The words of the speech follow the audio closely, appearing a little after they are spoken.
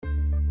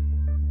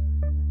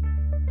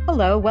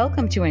Hello,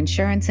 welcome to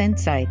Insurance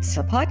Insights,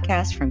 a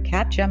podcast from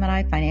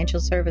Capgemini Financial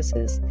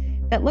Services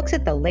that looks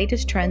at the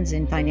latest trends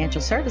in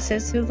financial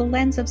services through the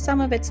lens of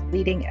some of its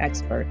leading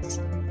experts.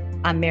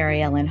 I'm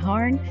Mary Ellen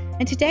Harn,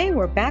 and today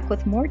we're back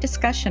with more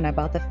discussion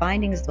about the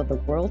findings of the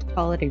World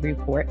Quality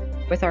Report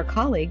with our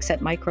colleagues at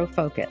Micro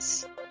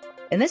Focus.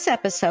 In this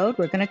episode,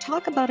 we're going to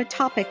talk about a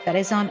topic that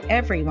is on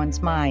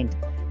everyone's mind.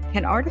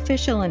 Can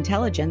artificial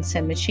intelligence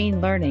and machine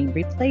learning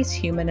replace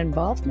human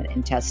involvement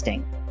in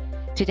testing?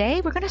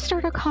 Today, we're going to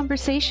start a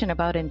conversation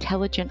about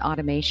intelligent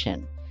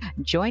automation.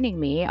 Joining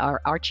me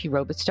are Archie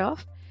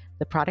Robistoff,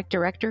 the product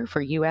director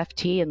for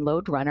UFT and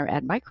LoadRunner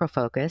at Micro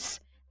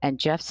Focus, and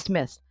Jeff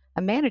Smith,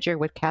 a manager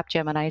with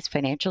Capgemini's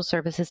Financial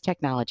Services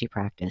Technology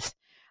practice.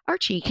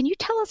 Archie, can you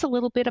tell us a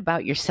little bit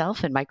about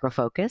yourself and Micro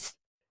Focus?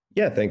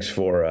 Yeah, thanks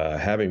for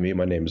having me.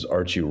 My name is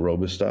Archie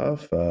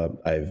Robistoff.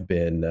 I've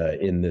been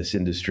in this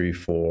industry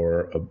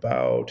for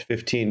about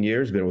 15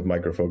 years, been with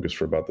Micro Focus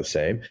for about the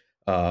same.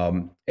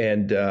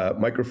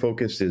 Micro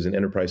Focus is an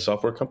enterprise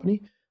software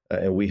company,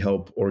 and we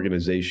help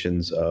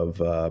organizations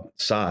of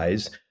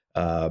size,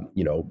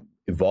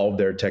 evolve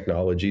their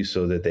technology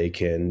so that they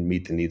can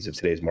meet the needs of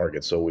today's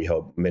market. So we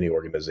help many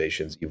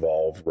organizations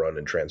evolve, run,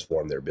 and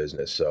transform their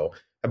business. So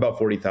about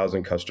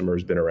 40,000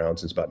 customers, been around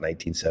since about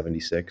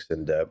 1976,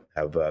 and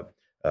have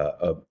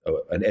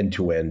an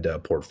end-to-end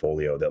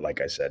portfolio that, like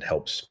I said,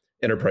 helps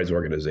enterprise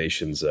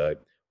organizations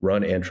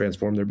run and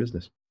transform their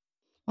business.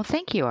 Well,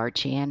 thank you,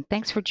 Archie, and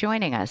thanks for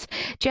joining us.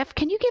 Jeff,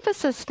 can you give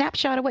us a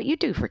snapshot of what you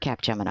do for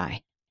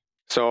Capgemini?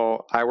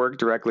 So I work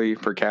directly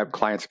for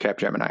clients at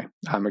Capgemini.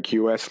 I'm a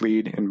QS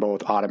lead in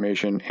both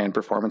automation and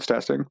performance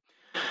testing.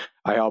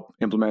 I help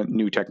implement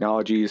new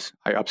technologies,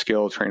 I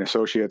upskill, train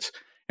associates,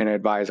 and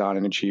advise on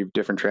and achieve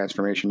different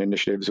transformation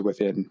initiatives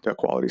within the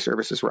quality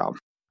services realm.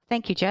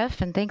 Thank you, Jeff,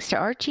 and thanks to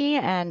Archie.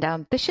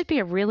 And this should be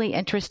a really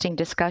interesting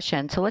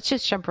discussion, so let's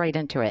just jump right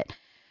into it.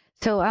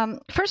 So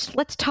first,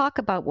 let's talk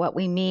about what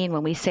we mean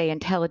when we say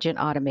intelligent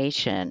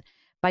automation.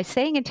 By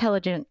saying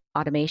intelligent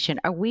automation,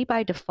 are we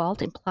by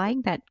default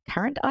implying that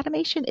current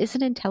automation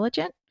isn't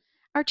intelligent?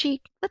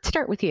 Archie, let's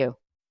start with you.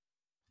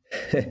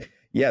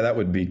 Yeah, that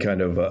would be kind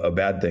of a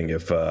bad thing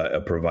if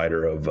a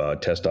provider of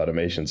test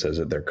automation says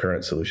that their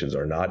current solutions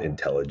are not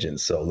intelligent.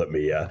 So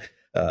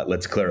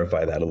let's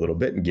clarify that a little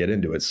bit and get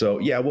into it. So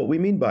yeah, what we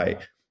mean by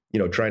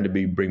trying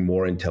to bring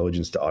more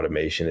intelligence to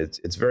automation,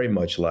 it's very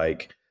much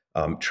like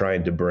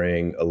trying to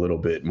bring a little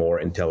bit more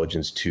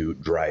intelligence to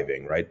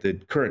driving, right? The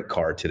current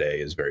car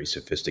today is very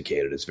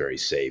sophisticated. It's very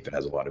safe. It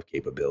has a lot of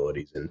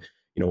capabilities. And,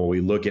 when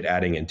we look at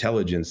adding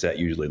intelligence, that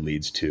usually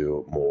leads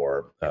to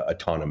more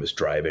autonomous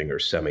driving or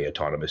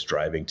semi-autonomous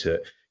driving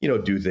to,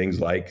 do things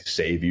like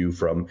save you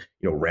from,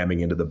 ramming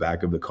into the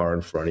back of the car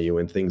in front of you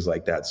and things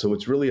like that. So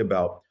it's really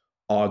about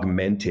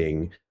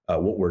augmenting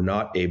what we're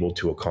not able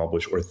to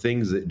accomplish, or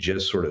things that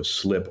just sort of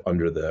slip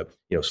through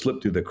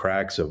the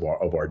cracks of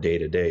our day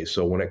to day.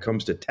 So when it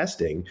comes to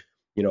testing,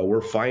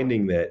 we're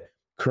finding that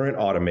current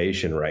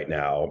automation right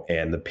now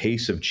and the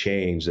pace of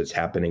change that's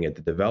happening at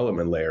the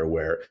development layer,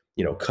 where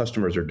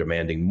customers are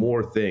demanding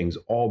more things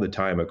all the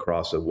time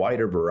across a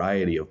wider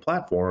variety of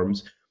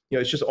platforms,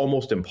 it's just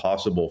almost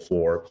impossible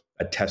for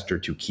a tester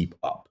to keep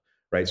up,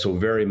 right? So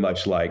very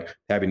much like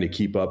having to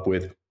keep up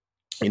with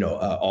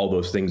all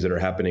those things that are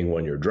happening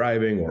when you're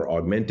driving or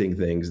augmenting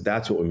things.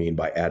 That's what we mean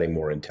by adding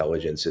more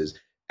intelligence, is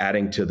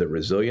adding to the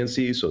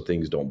resiliency so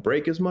things don't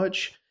break as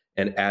much,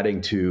 and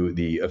adding to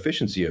the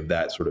efficiency of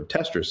that sort of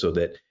tester so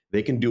that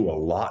they can do a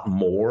lot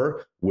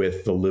more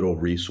with the little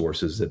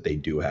resources that they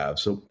do have.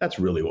 So that's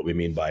really what we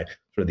mean by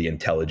sort of the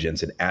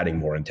intelligence and adding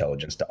more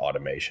intelligence to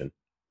automation.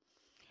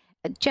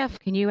 Jeff,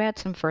 can you add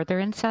some further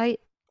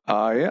insight?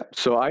 Yeah,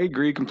 so I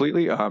agree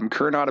completely.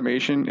 Current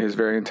automation is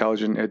very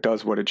intelligent. It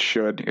does what it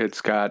should.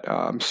 It's got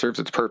serves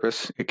its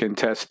purpose. It can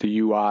test the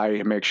UI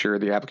and make sure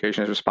the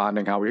application is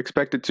responding how we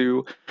expect it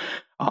to.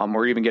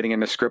 We're even getting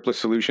into scriptless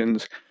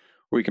solutions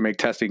where we can make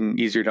testing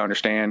easier to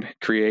understand,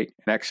 create,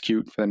 and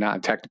execute for the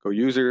non-technical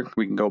user.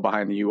 We can go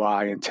behind the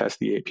UI and test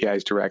the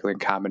APIs directly in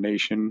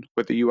combination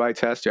with the UI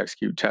test to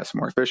execute tests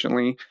more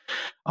efficiently.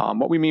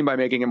 What we mean by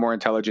making it more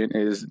intelligent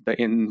is the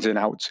ins and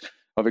outs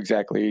of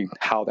exactly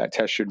how that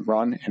test should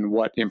run and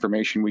what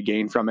information we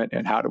gain from it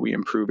and how do we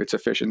improve its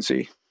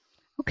efficiency.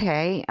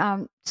 Okay.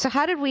 So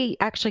how did we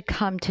actually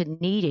come to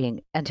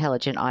needing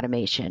intelligent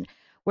automation?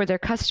 Were there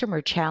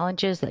customer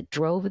challenges that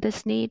drove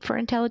this need for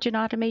intelligent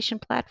automation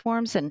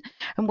platforms? And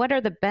what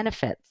are the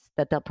benefits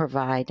that they'll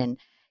provide? And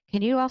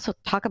can you also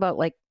talk about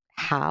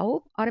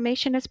how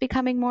automation is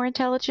becoming more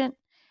intelligent?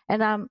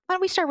 And why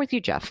don't we start with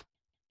you, Jeff?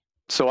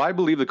 So I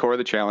believe the core of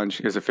the challenge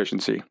is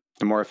efficiency.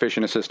 The more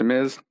efficient a system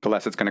is, the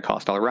less it's going to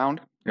cost all around.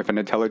 If an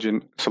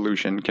intelligent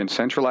solution can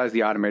centralize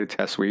the automated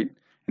test suite,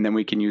 and then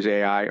we can use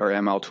AI or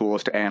ML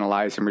tools to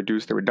analyze and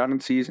reduce the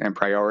redundancies and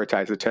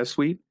prioritize the test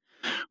suite,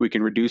 we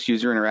can reduce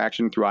user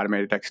interaction through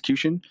automated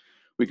execution.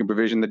 We can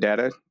provision the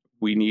data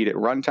we need at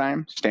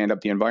runtime, stand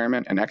up the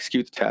environment, and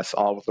execute the tests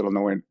all with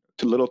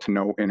little to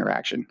no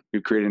interaction.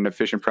 We've created an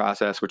efficient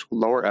process which will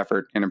lower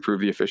effort and improve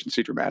the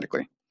efficiency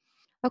dramatically.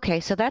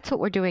 Okay, so that's what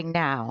we're doing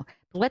now.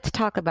 Let's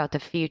talk about the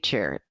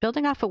future.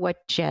 Building off of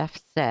what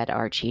Jeff said,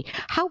 Archie,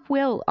 how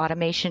will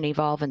automation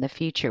evolve in the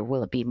future?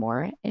 Will it be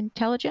more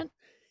intelligent?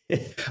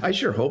 I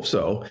sure hope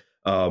so.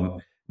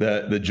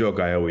 The joke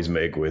I always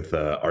make with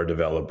our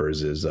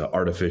developers is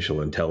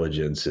artificial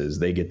intelligence is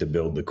they get to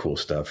build the cool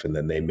stuff and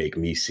then they make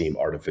me seem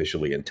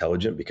artificially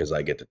intelligent because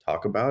I get to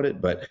talk about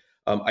it. But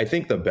I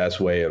think the best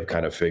way of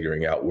kind of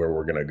figuring out where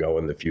we're going to go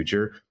in the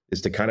future is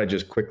to kind of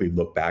just quickly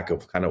look back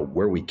of kind of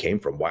where we came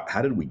from.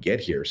 How did we get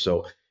here?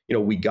 So,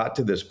 we got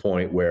to this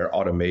point where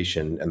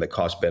automation and the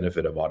cost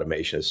benefit of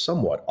automation is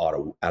somewhat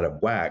out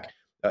of whack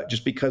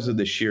just because of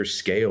the sheer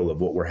scale of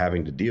what we're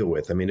having to deal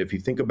with. I mean, if you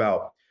think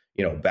about,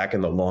 back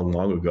in the long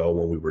ago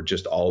when we were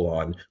just all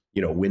on,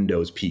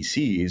 Windows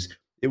PCs,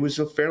 it was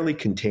a fairly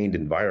contained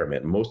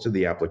environment. Most of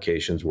the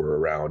applications were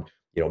around,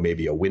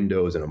 maybe a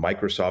Windows and a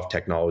Microsoft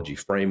technology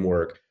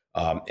framework.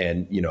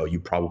 And, you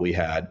probably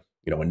had,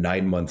 a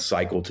 9-month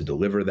cycle to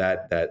deliver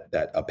that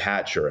a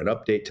patch or an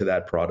update to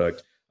that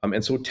product.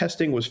 And so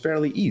testing was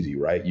fairly easy,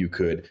 right? You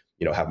could,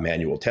 have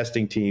manual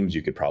testing teams.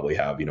 You could probably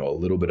have, a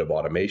little bit of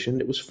automation.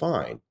 It was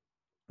fine.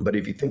 But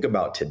if you think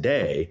about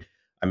today,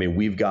 I mean,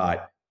 we've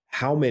got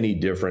how many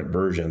different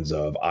versions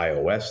of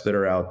iOS that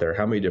are out there?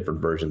 How many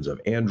different versions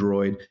of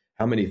Android?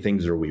 How many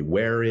things are we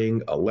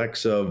wearing?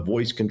 Alexa,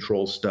 voice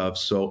control stuff.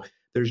 So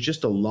there's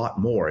just a lot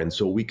more. And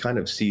so we kind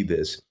of see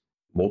this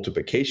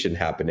multiplication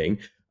happening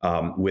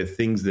with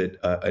things that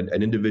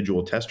an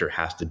individual tester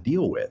has to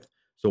deal with.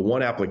 So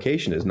one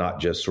application is not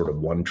just sort of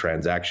one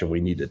transaction we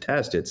need to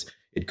test.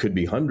 It could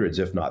be hundreds,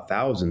 if not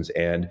thousands.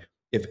 And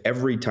if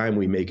every time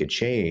we make a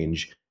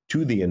change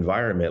to the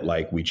environment,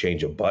 like we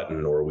change a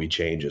button or we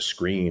change a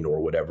screen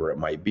or whatever it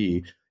might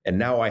be, and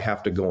now I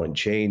have to go and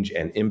change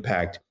and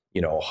impact,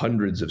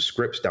 hundreds of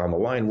scripts down the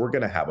line, we're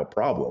going to have a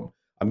problem.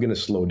 I'm going to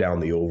slow down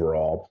the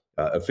overall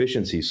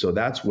efficiency. So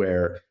that's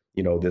where,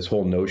 this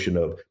whole notion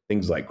of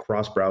things like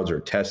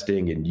cross-browser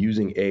testing and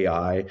using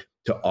AI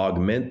to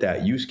augment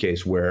that use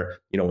case where,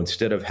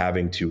 instead of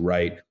having to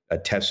write a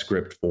test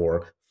script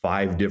for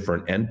 5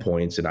 different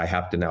endpoints and I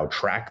have to now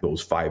track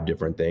those 5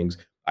 different things,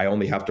 I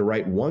only have to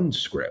write one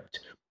script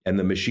and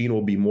the machine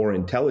will be more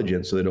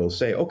intelligent so that it'll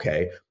say,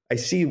 okay, I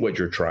see what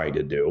you're trying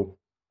to do.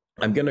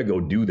 I'm going to go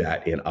do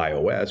that in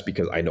iOS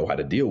because I know how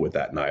to deal with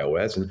that in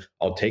iOS. And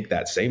I'll take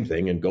that same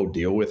thing and go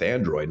deal with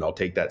Android. And I'll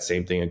take that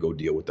same thing and go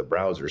deal with the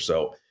browser.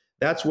 So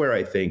that's where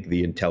I think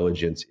the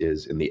intelligence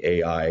is in the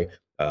AI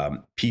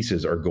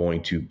pieces are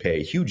going to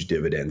pay huge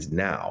dividends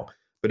now.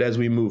 But as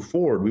we move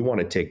forward, we want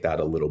to take that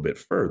a little bit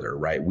further,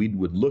 right? We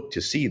would look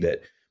to see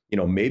that,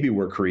 maybe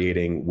we're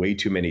creating way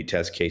too many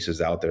test cases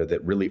out there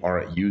that really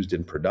aren't used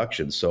in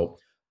production. So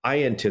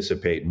I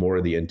anticipate more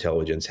of the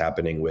intelligence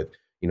happening with,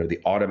 the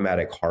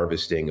automatic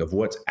harvesting of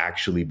what's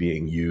actually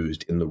being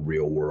used in the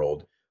real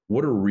world.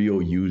 What are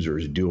real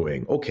users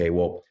doing? Okay,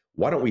 well,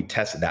 why don't we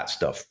test that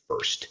stuff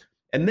first?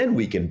 And then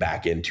we can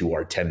back into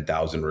our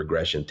 10,000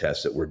 regression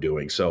tests that we're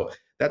doing. So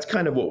that's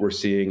kind of what we're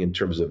seeing in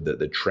terms of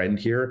the trend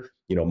here,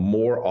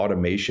 more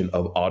automation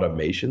of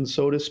automation,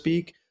 so to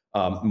speak,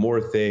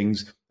 more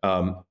things.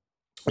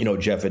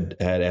 Jeff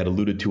had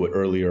alluded to it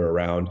earlier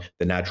around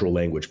the natural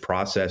language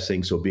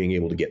processing. So being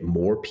able to get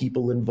more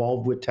people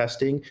involved with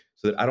testing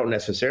so that I don't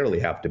necessarily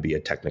have to be a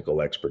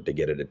technical expert to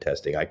get into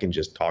testing. I can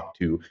just talk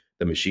to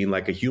the machine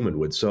like a human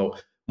would. So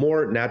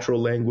more natural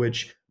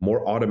language,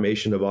 more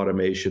automation of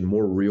automation,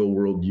 more real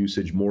world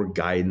usage, more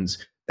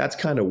guidance. That's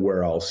kind of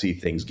where I'll see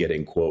things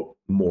getting, quote,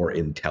 more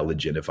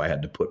intelligent if I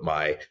had to put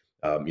my,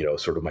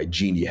 sort of my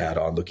genie hat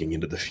on looking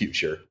into the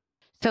future.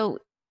 So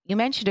you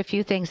mentioned a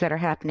few things that are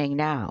happening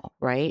now,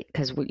 right?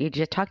 Because you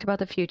just talked about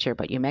the future,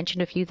 but you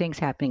mentioned a few things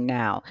happening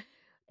now.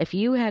 If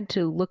you had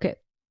to look at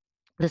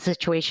the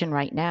situation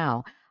right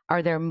now,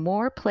 are there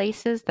more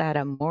places that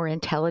a more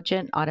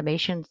intelligent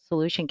automation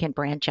solution can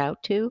branch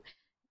out to?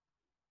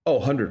 Oh,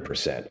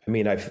 100%. I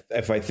mean,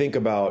 if I think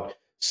about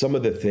some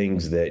of the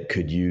things that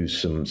could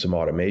use some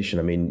automation,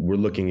 I mean, we're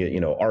looking at,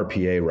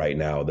 RPA right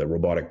now, the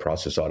robotic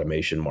process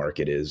automation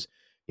market is,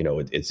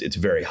 it's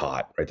very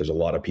hot, right? There's a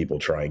lot of people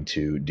trying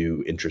to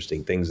do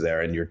interesting things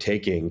there. And you're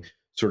taking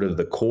sort of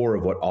the core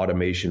of what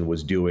automation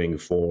was doing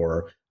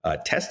for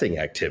testing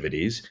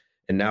activities.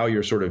 And now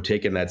you're sort of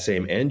taking that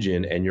same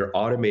engine and you're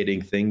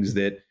automating things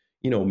that,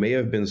 may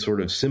have been sort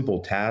of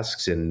simple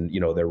tasks and,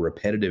 they're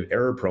repetitive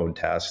error prone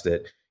tasks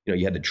that,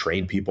 you had to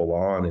train people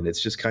on. And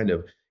it's just kind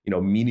of,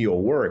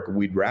 menial work.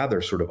 We'd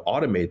rather sort of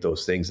automate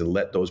those things and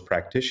let those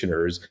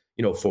practitioners,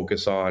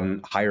 focus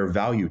on higher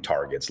value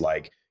targets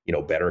like,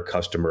 better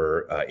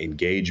customer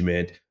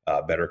engagement,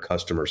 better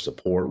customer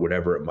support,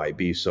 whatever it might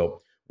be.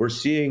 So we're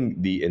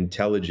seeing the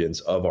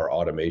intelligence of our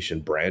automation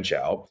branch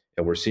out,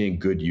 and we're seeing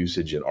good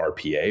usage in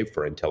RPA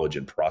for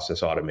intelligent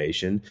process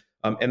automation.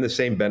 And the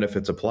same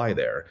benefits apply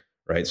there,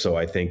 right? So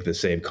I think the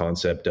same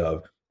concept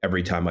of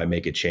every time I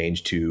make a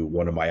change to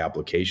one of my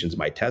applications,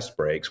 my test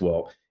breaks.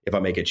 Well, if I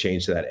make a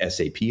change to that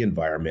SAP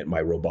environment,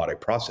 my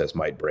robotic process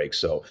might break.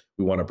 So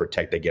we want to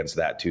protect against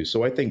that too.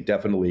 So I think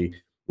definitely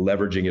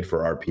leveraging it for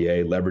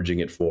RPA,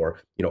 leveraging it for,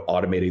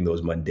 automating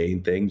those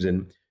mundane things.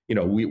 And,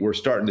 we're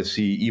starting to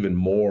see even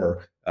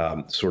more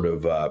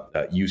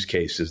use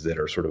cases that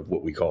are sort of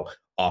what we call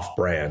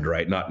off-brand,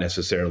 right? Not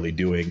necessarily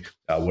doing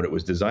what it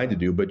was designed to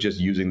do, but just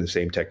using the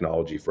same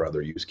technology for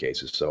other use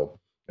cases. So,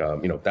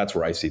 that's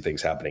where I see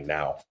things happening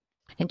now.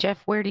 And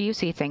Jeff, where do you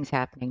see things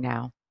happening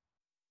now?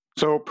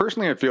 So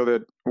personally, I feel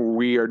that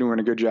we are doing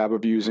a good job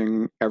of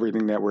using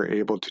everything that we're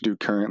able to do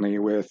currently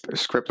with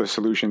scriptless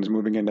solutions,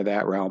 moving into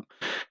that realm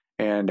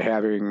and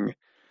having,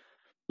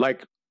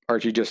 like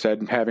Archie just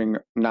said, having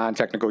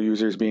non-technical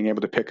users being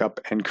able to pick up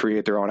and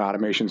create their own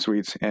automation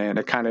suites. And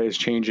it kind of is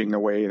changing the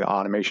way the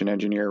automation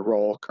engineer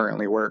role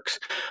currently works.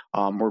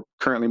 We're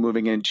currently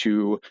moving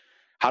into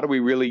how do we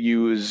really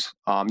use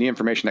the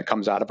information that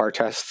comes out of our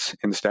tests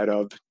instead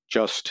of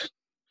just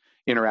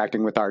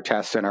interacting with our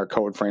tests and our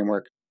code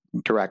framework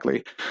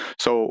directly.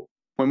 So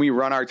when we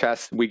run our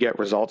tests, we get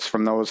results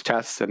from those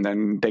tests, and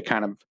then they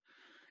kind of,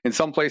 in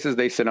some places,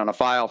 they sit on a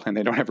file and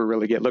they don't ever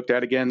really get looked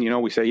at again.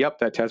 We say, yep,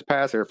 that test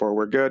passed, therefore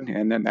we're good.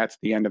 And then that's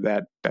the end of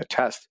that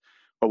test.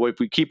 But if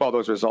we keep all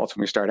those results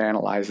and we start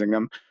analyzing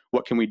them,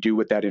 what can we do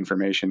with that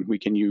information? We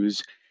can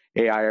use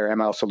AI or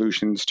ML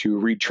solutions to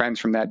read trends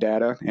from that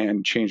data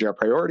and change our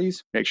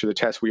priorities, make sure the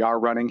tests we are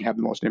running have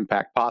the most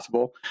impact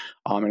possible.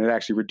 And it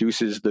actually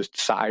reduces the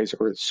size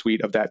or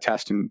suite of that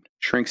test and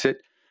shrinks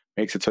it,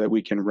 makes it so that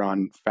we can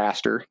run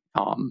faster.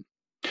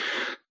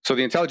 So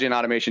the intelligent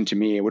automation, to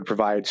me, would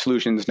provide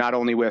solutions not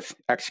only with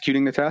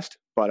executing the test,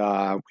 but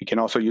we can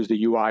also use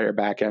the UI or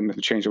backend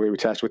to change the way we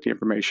test with the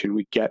information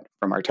we get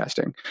from our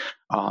testing.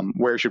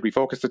 Where should we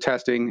focus the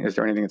testing? Is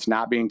there anything that's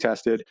not being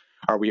tested?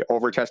 Are we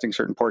over-testing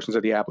certain portions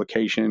of the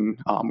application?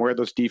 Where are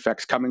those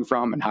defects coming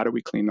from, and how do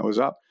we clean those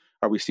up?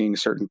 Are we seeing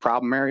certain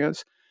problem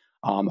areas?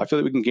 I feel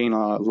that we can gain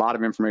a lot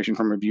of information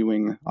from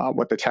reviewing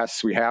what the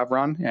tests we have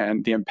run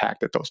and the impact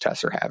that those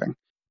tests are having.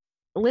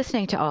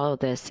 Listening to all of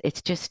this,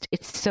 it's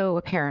so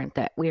apparent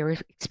that we are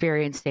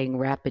experiencing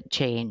rapid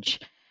change,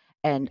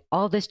 and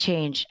all this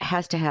change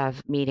has to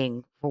have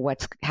meaning for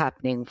what's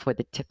happening for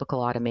the typical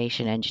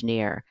automation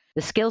engineer.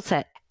 The skill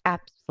set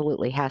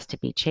absolutely has to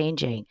be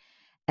changing.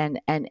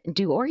 And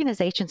do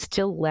organizations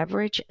still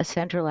leverage a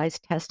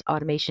centralized test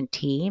automation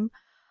team,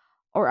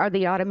 or are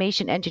the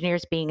automation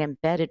engineers being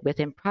embedded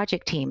within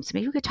project teams?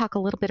 Maybe we could talk a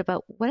little bit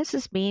about what does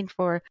this mean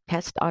for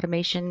test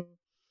automation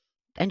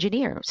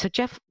engineer. So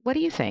Jeff, what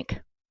do you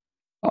think?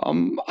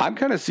 I'm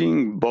kind of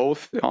seeing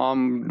both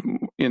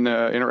in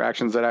the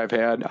interactions that I've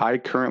had. I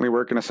currently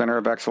work in a center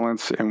of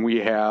excellence, and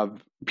we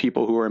have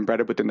people who are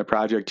embedded within the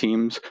project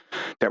teams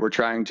that we're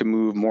trying to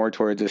move more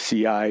towards a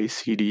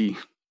CI/CD.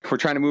 We're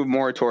trying to move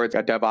more towards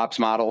a DevOps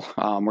model.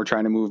 We're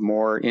trying to move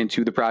more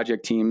into the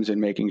project teams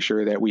and making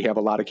sure that we have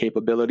a lot of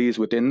capabilities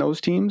within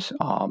those teams.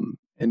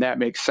 And that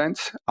makes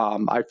sense.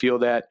 I feel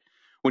that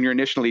when you're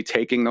initially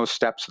taking those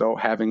steps, though,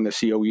 having the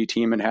COE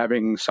team and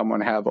having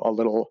someone have a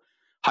little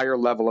higher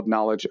level of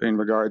knowledge in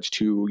regards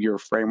to your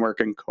framework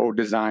and code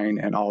design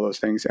and all those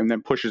things, and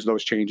then pushes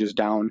those changes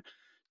down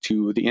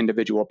to the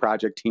individual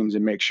project teams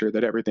and make sure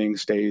that everything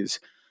stays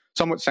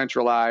somewhat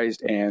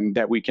centralized and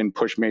that we can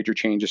push major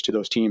changes to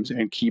those teams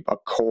and keep a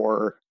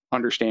core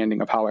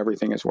understanding of how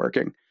everything is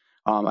working.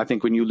 I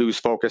think when you lose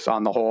focus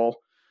on the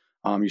whole,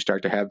 you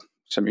start to have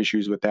some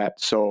issues with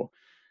that. So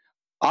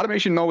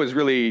automation, though, is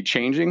really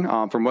changing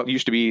from what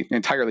used to be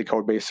entirely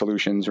code-based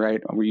solutions,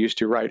 right? We used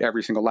to write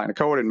every single line of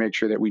code and make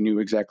sure that we knew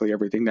exactly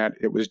everything that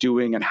it was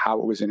doing and how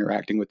it was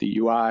interacting with the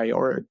UI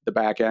or the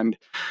back end.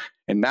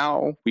 And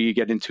now we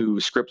get into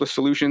scriptless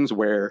solutions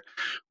where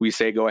we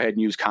say, go ahead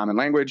and use common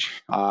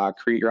language,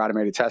 create your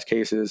automated test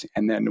cases,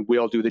 and then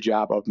we'll do the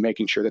job of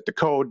making sure that the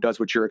code does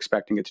what you're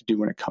expecting it to do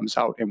when it comes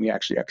out, and we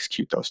actually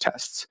execute those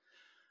tests.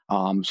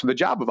 So the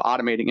job of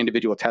automating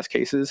individual test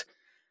cases,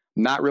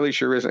 not really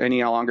sure is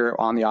any longer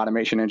on the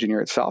automation engineer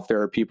itself.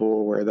 There are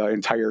people where the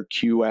entire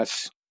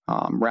QS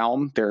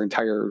realm, they're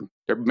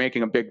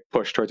making a big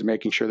push towards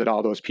making sure that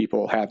all those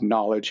people have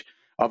knowledge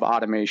of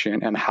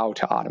automation and how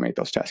to automate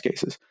those test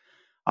cases.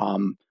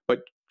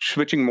 But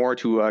switching more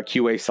to a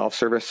QA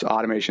self-service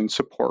automation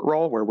support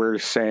role where we're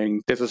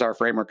saying, this is our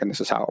framework and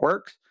this is how it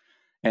works.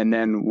 And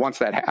then once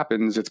that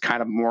happens, it's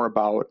kind of more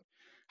about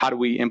how do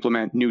we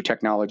implement new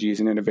technologies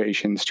and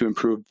innovations to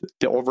improve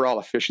the overall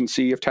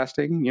efficiency of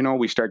testing.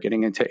 We start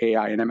getting into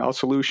AI and ML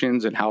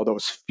solutions and how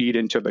those feed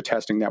into the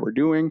testing that we're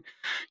doing,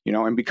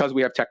 and because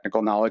we have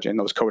technical knowledge and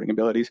those coding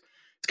abilities,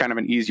 it's kind of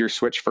an easier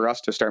switch for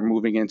us to start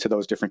moving into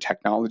those different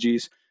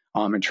technologies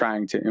and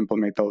trying to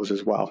implement those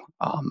as well.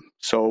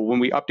 So when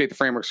we update the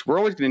frameworks, we're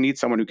always going to need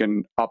someone who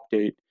can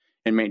update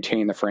and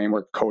maintain the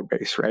framework code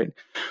base, right?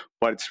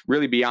 But it's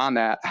really beyond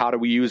that. How do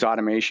we use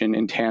automation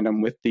in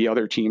tandem with the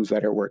other teams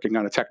that are working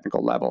on a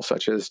technical level,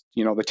 such as,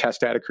 the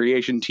test data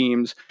creation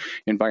teams,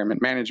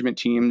 environment management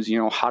teams,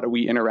 how do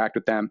we interact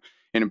with them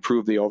and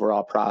improve the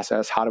overall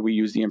process? How do we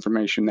use the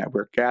information that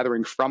we're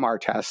gathering from our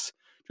tests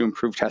to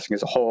improve testing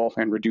as a whole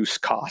and reduce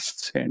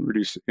costs and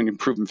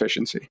improve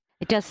efficiency?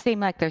 It does seem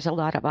like there's a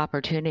lot of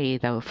opportunity,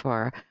 though,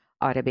 for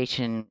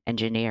automation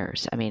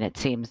engineers. I mean, it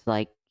seems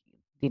like,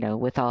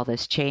 with all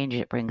this change,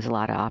 it brings a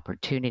lot of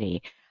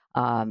opportunity.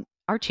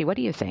 Archie, what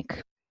do you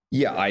think?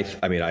 Yeah,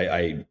 I mean,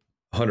 I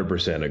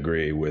 100%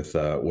 agree with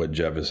what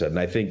Jeff has said, and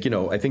I think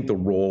the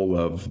role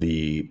of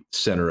the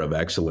Center of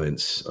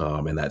Excellence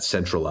and that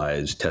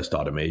centralized test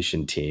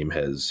automation team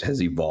has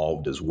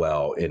evolved as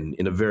well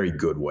in a very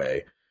good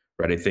way,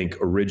 right? I think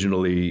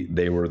originally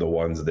they were the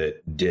ones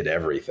that did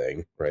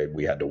everything, right?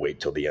 We had to wait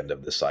till the end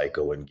of the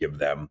cycle and give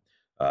them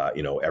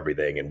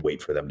everything and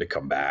wait for them to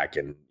come back,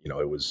 and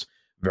it was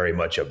very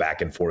much a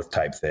back and forth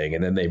type thing,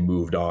 and then they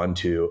moved on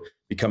to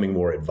becoming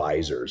more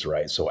advisors,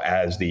 right? So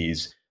as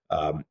these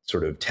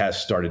sort of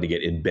tests started to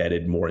get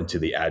embedded more into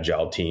the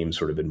agile team,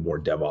 sort of in more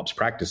DevOps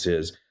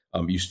practices,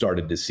 you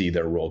started to see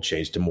their role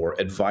change to more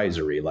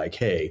advisory, like,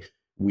 hey,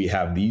 we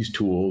have these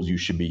tools, you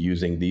should be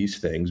using these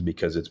things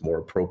because it's more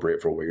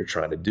appropriate for what you're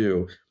trying to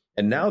do.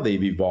 And now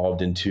they've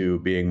evolved into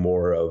being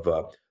more of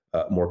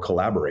more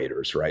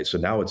collaborators, right? So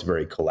now it's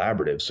very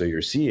collaborative. So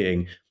you're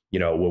seeing,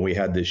 when we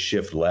had this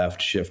shift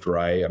left, shift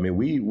right, I mean,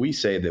 we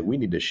say that we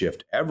need to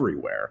shift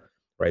everywhere,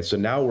 right? So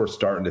now we're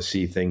starting to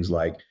see things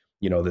like,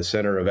 the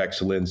Center of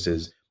Excellence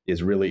is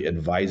really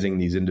advising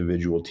these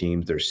individual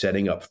teams. They're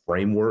setting up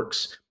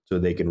frameworks so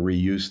they can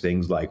reuse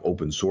things like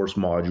open source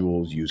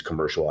modules, use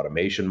commercial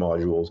automation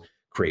modules,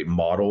 create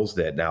models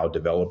that now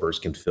developers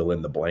can fill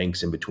in the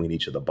blanks in between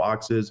each of the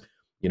boxes,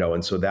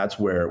 and so that's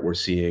where we're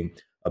seeing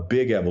a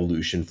big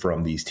evolution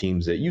from these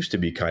teams that used to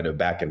be kind of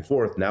back and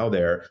forth. Now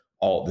they're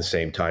all at the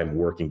same time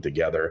working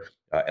together.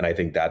 And I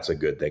think that's a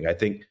good thing. I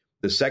think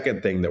the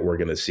second thing that we're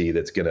going to see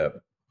that's going to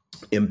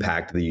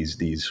impact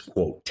these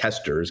quote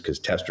testers, because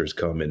testers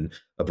come in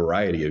a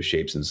variety of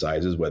shapes and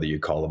sizes, whether you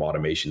call them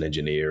automation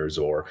engineers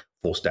or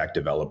full stack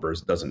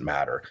developers, doesn't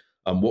matter.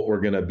 What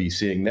we're going to be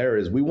seeing there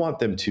is we want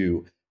them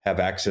to have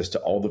access to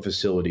all the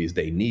facilities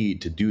they need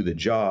to do the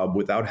job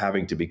without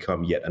having to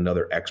become yet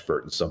another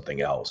expert in something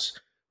else,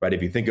 right?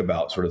 If you think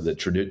about sort of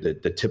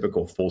the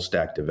typical full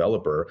stack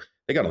developer,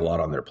 they got a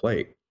lot on their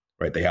plate,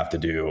 right? They have to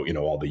do,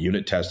 all the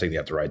unit testing. They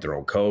have to write their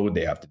own code.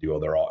 They have to do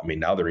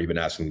now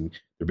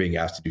they're being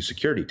asked to do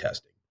security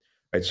testing,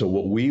 right? So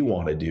what we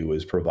want to do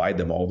is provide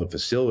them all the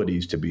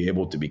facilities to be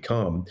able to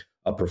become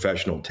a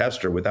professional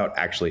tester without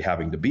actually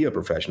having to be a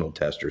professional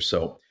tester.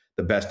 So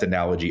the best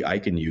analogy I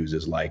can use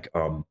is like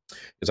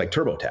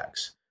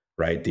TurboTax,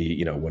 right?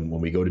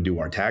 When we go to do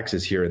our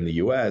taxes here in the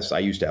US, I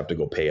used to have to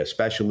go pay a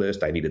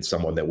specialist. I needed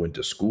someone that went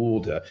to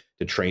school to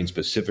train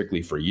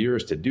specifically for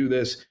years to do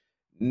this.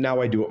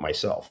 Now I do it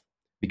myself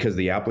because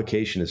the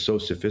application is so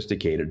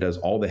sophisticated, it does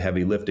all the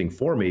heavy lifting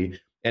for me,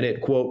 and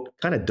it, quote,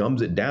 kind of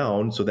dumbs it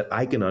down so that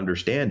I can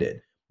understand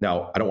it.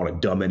 Now, I don't want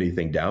to dumb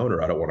anything down,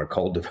 or I don't want to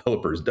call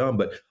developers dumb,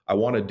 but I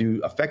want to do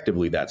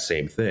effectively that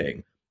same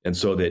thing. And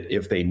so that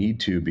if they need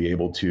to be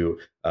able to,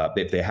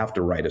 if they have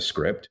to write a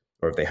script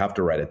or if they have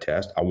to write a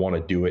test, I want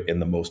to do it in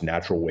the most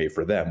natural way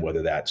for them,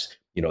 whether that's,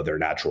 their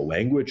natural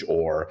language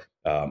or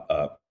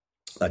a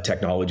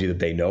technology that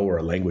they know or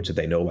a language that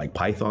they know, like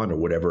Python or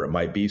whatever it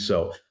might be.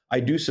 So I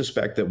do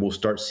suspect that we'll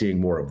start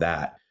seeing more of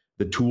that.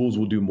 The tools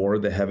will do more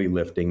of the heavy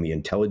lifting. The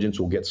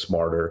intelligence will get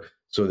smarter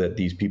so that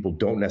these people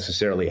don't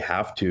necessarily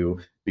have to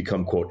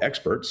become, quote,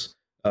 experts,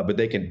 but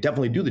they can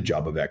definitely do the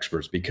job of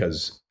experts,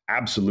 because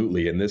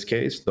absolutely, in this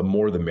case, the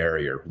more the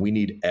merrier. We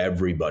need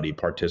everybody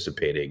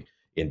participating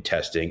in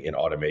testing, in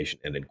automation,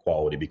 and in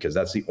quality, because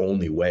that's the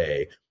only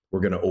way we're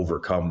going to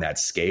overcome that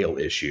scale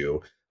issue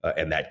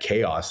and that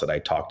chaos that I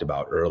talked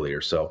about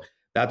earlier. So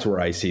that's where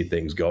I see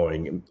things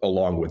going,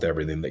 along with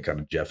everything that kind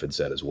of Jeff had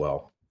said as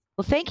well.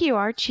 Well, thank you,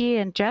 Archie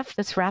and Jeff.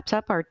 This wraps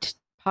up our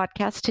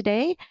podcast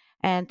today.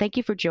 And thank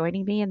you for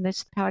joining me in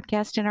this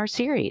podcast in our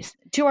series.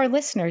 To our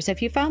listeners,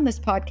 if you found this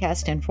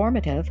podcast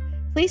informative,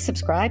 please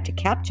subscribe to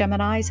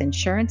Capgemini's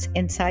Insurance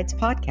Insights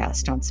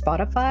podcast on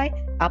Spotify,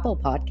 Apple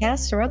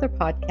Podcasts, or other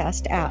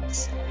podcast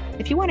apps.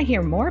 If you want to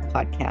hear more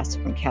podcasts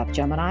from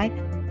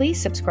Capgemini,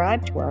 please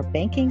subscribe to our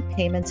Banking,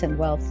 Payments, and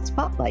Wealth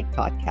Spotlight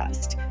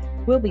podcast.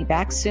 We'll be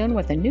back soon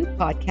with a new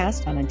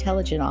podcast on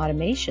intelligent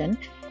automation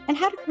and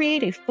how to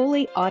create a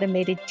fully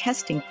automated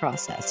testing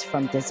process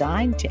from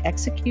design to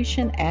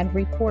execution and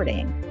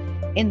reporting.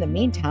 In the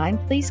meantime,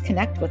 please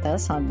connect with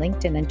us on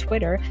LinkedIn and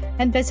Twitter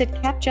and visit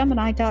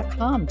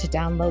capgemini.com to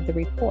download the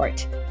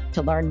report.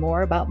 To learn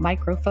more about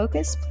Micro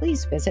Focus,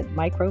 please visit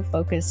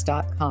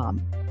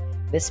microfocus.com.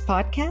 This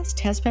podcast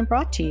has been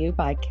brought to you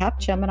by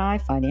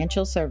Capgemini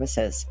Financial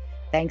Services.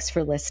 Thanks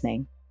for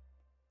listening.